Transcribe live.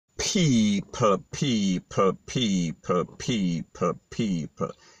People.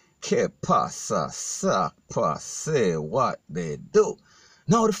 Que pasa, sa, say what they do.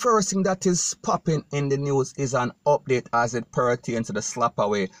 Now, the first thing that is popping in the news is an update as it pertains to the slap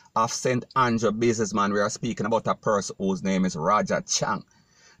away of St. Andrew businessman. We are speaking about a person whose name is Roger Chang.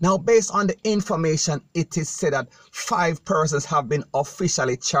 Now, based on the information, it is said that 5 persons have been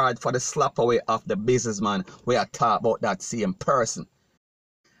officially charged for the slap away of the businessman. We are talking about that same person.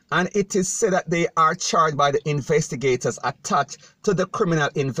 And it is said that they are charged by the investigators attached to the Criminal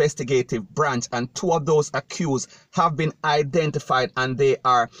Investigative Branch, and 2 of those accused have been identified, and they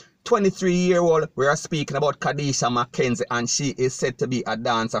are 23-year-old, we are speaking about Kadisha Mackenzie, and she is said to be a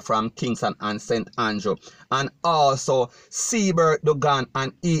dancer from Kingston and St. Andrew. And also Seabird Dugan,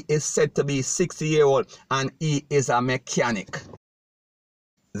 and he is said to be 60-year-old, and he is a mechanic.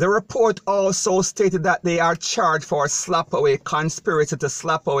 The report also stated that they are charged for slap away, conspiracy to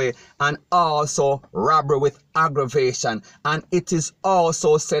slap away, and also robbery with aggravation. And it is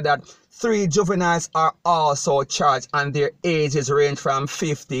also said that 3 juveniles are also charged, and their ages range from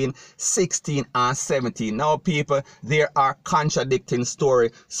 15, 16, and 17. Now, people, there are contradicting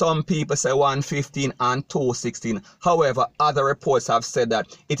stories. Some people say 1 15 and 2 16. However, other reports have said that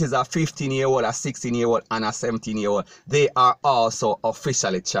it is a 15-year-old, a 16-year-old, and a 17-year-old. They are also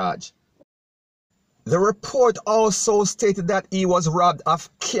officially charged. The report also stated that he was robbed of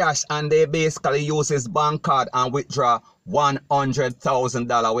cash, and they basically used his bank card and withdraw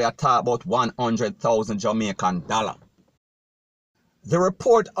 $100,000. We are talking about 100,000 Jamaican dollar. The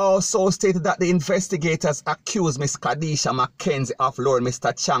report also stated that the investigators accused Miss Kadisha Mackenzie of luring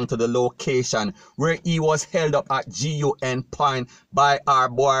Mr. Chang to the location where he was held up at GUN Point by our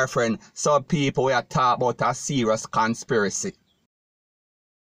boyfriend. So people, we are talking about a serious conspiracy.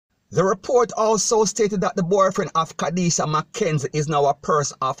 The report also stated that the boyfriend of Kadisha Mackenzie is now a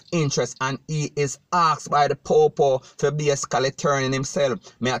person of interest, and he is asked by the Popo to basically turning himself.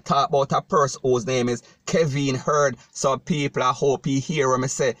 May I talk about a person whose name is Kevin Heard. So people, I hope he hear me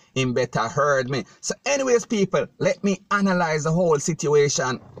say him better heard me. So anyways, people, let me analyze the whole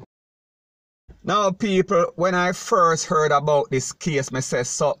situation. Now, people, when I first heard about this case, me say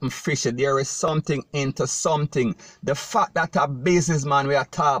something fishy. There is something into something. The fact that a businessman, we are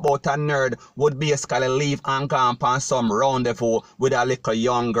talking about a nerd, would basically leave and go on some rendezvous with a little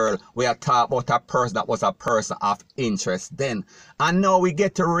young girl. We are talking about a person that was a person of interest then. And now we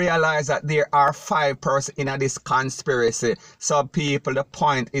get to realize that there are 5 persons in this conspiracy. So, people, the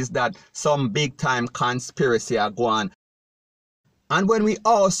point is that some big time conspiracy are going. And when we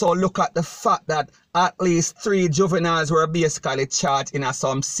also look at the fact that at least 3 juveniles were basically charged in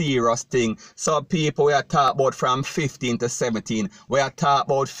some serious thing. So people, we are talking about from 15 to 17. We are talking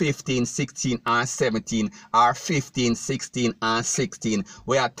about 15, 16, and 17. Or 15, 16, and 16.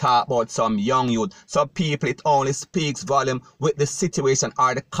 We are talking about some young youth. So people, it only speaks volume with the situation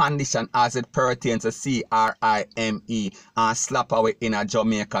or the condition as it pertains to crime and slap away in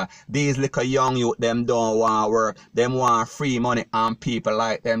Jamaica. These little young youth, them don't want work. Them want free money, and people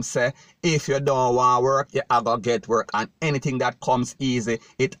like them say, if you don't want work, you are going to get work. And anything that comes easy,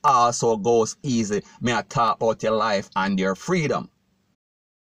 it also goes easy. May I talk about your life and your freedom.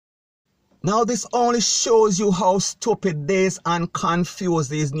 Now, this only shows you how stupid, dazed, and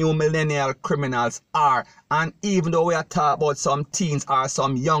confused these new millennial criminals are. And even though we are talking about some teens or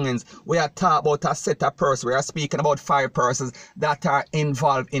some youngins, we are talking about a set of persons. We are speaking about 5 persons that are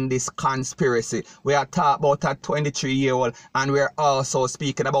involved in this conspiracy. We are talking about a 23-year-old, and we are also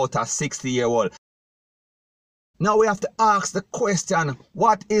speaking about a 60-year-old. Now we have to ask the question,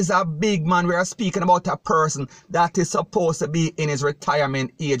 what is a big man? We are speaking about a person that is supposed to be in his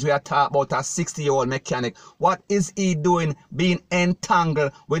retirement age. We are talking about a 60-year-old mechanic. What is he doing being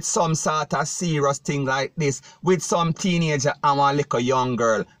entangled with some sort of serious thing like this with some teenager and one little young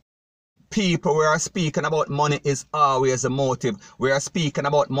girl? People, we are speaking about money is always a motive. We are speaking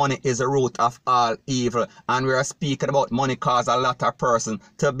about money is the root of all evil. And we are speaking about money cause a lot of persons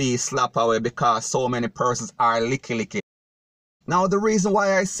to be slap away because so many persons are licky. Now, the reason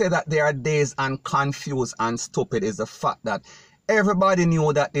why I say that they are dazed and confused and stupid is the fact that everybody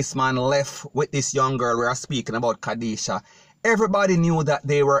knew that this man left with this young girl. We are speaking about Kadisha. Everybody knew that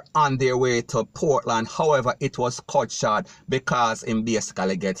they were on their way to Portland. However, it was cut short because him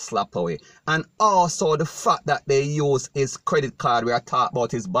basically get slapped away. And also the fact that they use his credit card. We are talking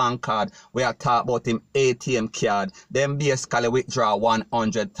about his bank card. We are talking about him ATM card. Then basically withdraw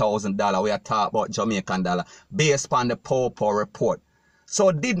 $100,000. We are talking about Jamaican dollar based on the Popo report.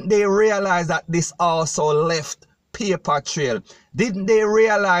 So didn't they realize that this also left paper trail. Didn't they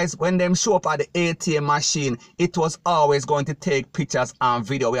realize when them show up at the ATM machine, it was always going to take pictures and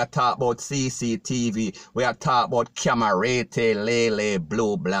video? We are talking about CCTV. We are talking about camera, rate, lele,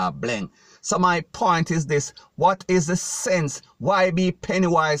 blue, blah, bling. So my point is this: what is the sense? Why be penny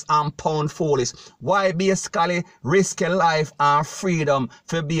wise and pound foolish? Why basically risk your life and freedom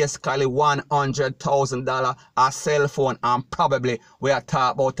for basically $100,000, a cell phone, and probably we are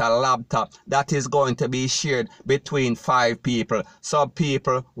talking about a laptop that is going to be shared between 5 people. Some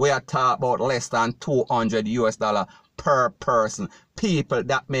people we are talking about less than $200 per person. People,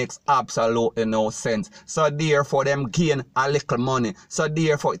 that makes absolutely no sense. So therefore them gain a little money. So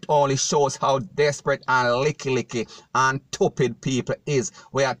therefore it only shows how desperate and licky and stupid people is.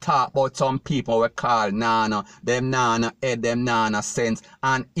 We are talking about some people we call nana. Them nana head, them nana sense,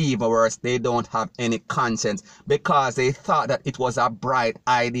 and even worse, they don't have any conscience because they thought that it was a bright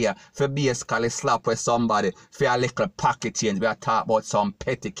idea for basically slap with somebody for a little pocket change. We are talking about some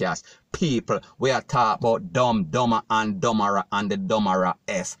petty cash. People, we are talking about dumb, dumber, and dumberer, and the dumberer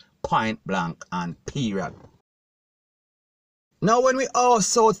S, point blank and period. Now when we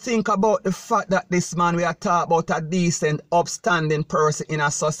also think about the fact that this man, we are talking about a decent, upstanding person in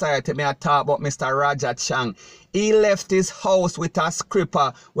a society, we are talking about Mr. Roger Chang. He left his house with a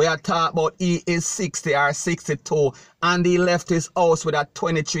scripper. We are talking about he is 60 or 62. And he left his house with a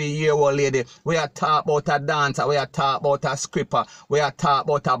 23-year-old lady. We are talking about a dancer. We are talking about a scripper. We are talking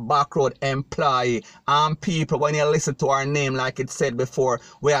about a backroad employee. And people, when you listen to our name, like it said before,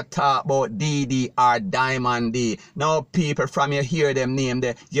 we are talking about DD or Diamond D. Now people, from you hear them name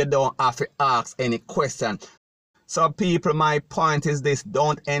there, you don't have to ask any question. So people, my point is this: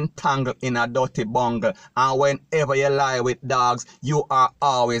 don't entangle in a dirty bungle. And whenever you lie with dogs, you are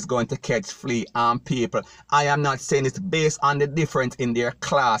always going to catch flea. And people, I am not saying it's based on the difference in their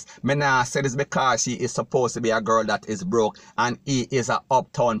class. Me nah say this because she is supposed to be a girl that is broke and he is a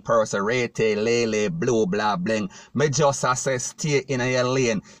uptown person. Rete, lele, blue, blah, bling. Me just say stay in your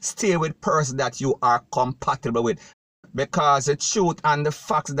lane. Stay with person that you are compatible with. Because the truth and the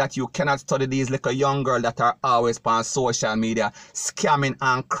facts that you cannot study these little young girls that are always on social media scamming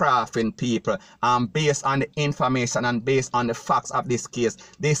and crafting people. And based on the information and based on the facts of this case,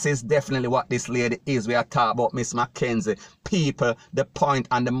 this is definitely what this lady is. We are talking about Miss Mackenzie. People, the point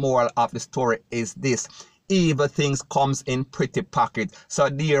and the moral of the story is this: evil things comes in pretty packets. So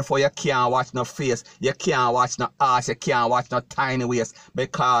therefore you can't watch no face, you can't watch no ass, you can't watch no tiny waist,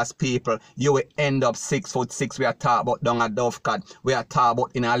 because people, you will end up 6'6". We are talking about down a Dovecat. We are talking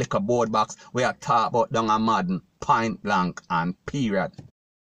about in a little board box. We are talking about down a Madden. Point blank and period.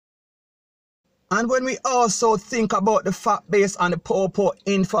 And when we also think about the fact, based on the poor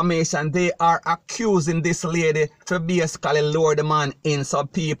information, they are accusing this lady to basically lure the man in. So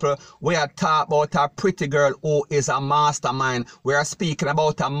people, we are talking about a pretty girl who is a mastermind. We are speaking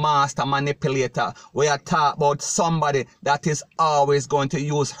about a master manipulator. We are talking about somebody that is always going to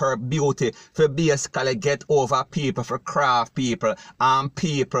use her beauty to basically get over people, for craft people. And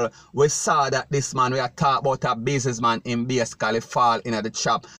people, we saw that this man, we are talking about a businessman in basically fall into the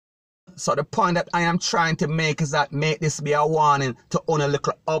trap. So the point that I am trying to make is that make this be a warning to only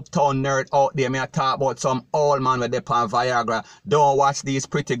little uptown nerd out there. Me I talk about some old man with on Viagra. Don't watch these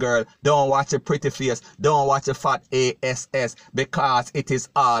pretty girl. Don't watch the pretty face. Don't watch the fat ass, because it is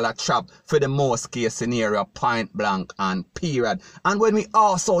all a trap for the most case scenario. Point blank and period. And when we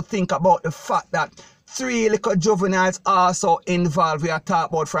also think about the fact that 3 little juveniles also involved, we are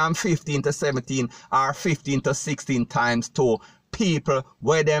talking about from 15 to 17 or 15 to 16 times 2. People,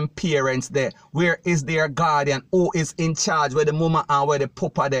 where them parents there? Where is their guardian? Who is in charge? Where the mama and where the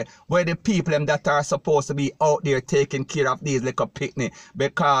papa there? Where the people them that are supposed to be out there taking care of these little picnic?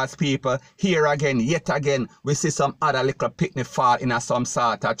 Because people, here again, yet again, we see some other little picnic fall in a some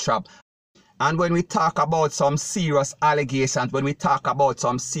sort of trap. And when we talk about some serious allegations, when we talk about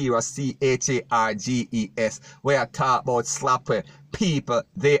some serious CHARGES, we are talking about slapware, people,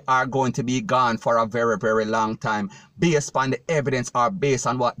 they are going to be gone for a very, very long time, based on the evidence or based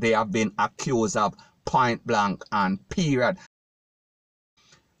on what they have been accused of, point blank and period.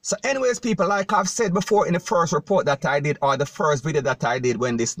 So anyways, people, like I've said before in the first report that I did, or the first video that I did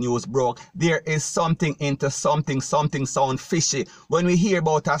when this news broke, there is something into something sound fishy. When we hear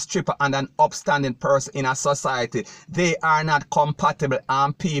about a stripper and an upstanding person in a society, they are not compatible.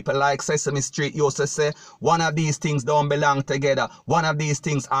 And people, like Sesame Street used to say, one of these things don't belong together. One of these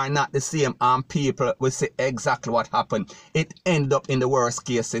things are not the same. And people will see exactly what happened. It ended up in the worst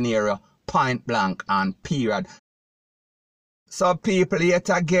case scenario, point blank and period. So people, yet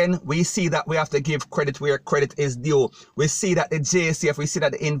again, we see that we have to give credit where credit is due. We see that the JCF, we see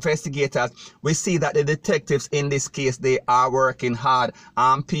that the investigators, we see that the detectives in this case, they are working hard.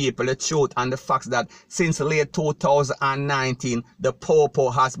 And people, the truth and the facts that since late 2019, the Popo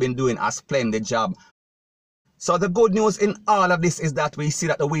has been doing a splendid job. So the good news in all of this is that we see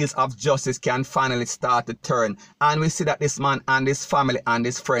that the wheels of justice can finally start to turn. And we see that this man and his family and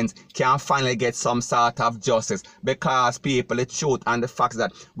his friends can finally get some sort of justice. Because people, the truth and the facts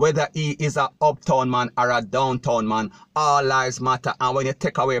that whether he is a uptown man or a downtown man, all lives matter. And when you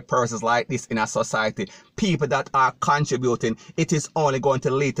take away persons like this in a society, people that are contributing, it is only going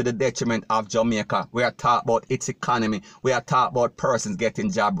to lead to the detriment of Jamaica. We are talking about its economy. We are talking about persons getting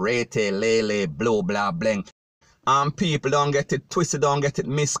job, rate, lele, blue, blah, bling. People, don't get it twisted, don't get it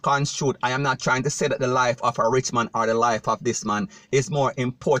misconstrued. I am not trying to say that the life of a rich man or the life of this man is more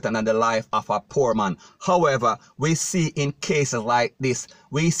important than the life of a poor man. However, we see in cases like this,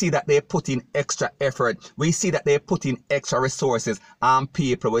 we see that they put in extra effort. We see that they put in extra resources, and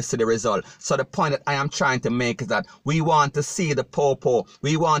people will see the result. So the point that I am trying to make is that we want to see the Popo,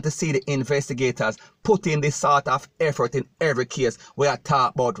 we want to see the investigators put in this sort of effort in every case. We are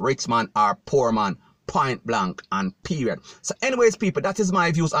talking about rich man or poor man. Point blank and period. So anyways, people, that is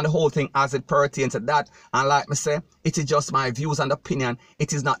my views on the whole thing as it pertains to that. And like me say, it is just my views and opinion.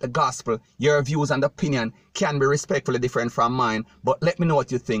 It is not the gospel. Your views and opinion can be respectfully different from mine. But let me know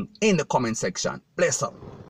what you think in the comment section. Bless up.